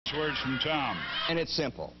Last words from Tom. And it's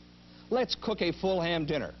simple. Let's cook a full ham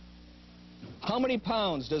dinner. How many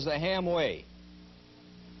pounds does the ham weigh?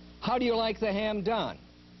 How do you like the ham done?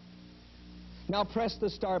 Now press the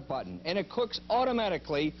start button, and it cooks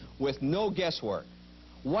automatically with no guesswork.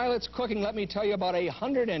 While it's cooking, let me tell you about a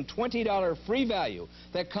 $120 free value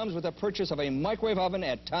that comes with the purchase of a microwave oven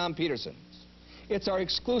at Tom Peterson's. It's our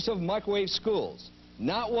exclusive microwave schools.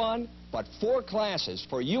 Not one, but 4 classes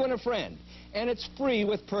for you and a friend, and it's free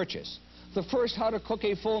with purchase. The first, how to cook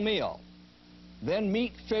a full meal. Then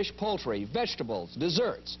meat, fish, poultry, vegetables,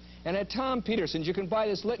 desserts. And at Tom Peterson's, you can buy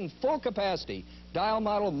this Litton full capacity dial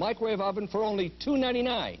model microwave oven for only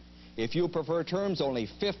 $2.99. If you prefer terms, only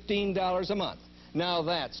 $15 a month. Now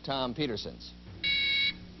that's Tom Peterson's.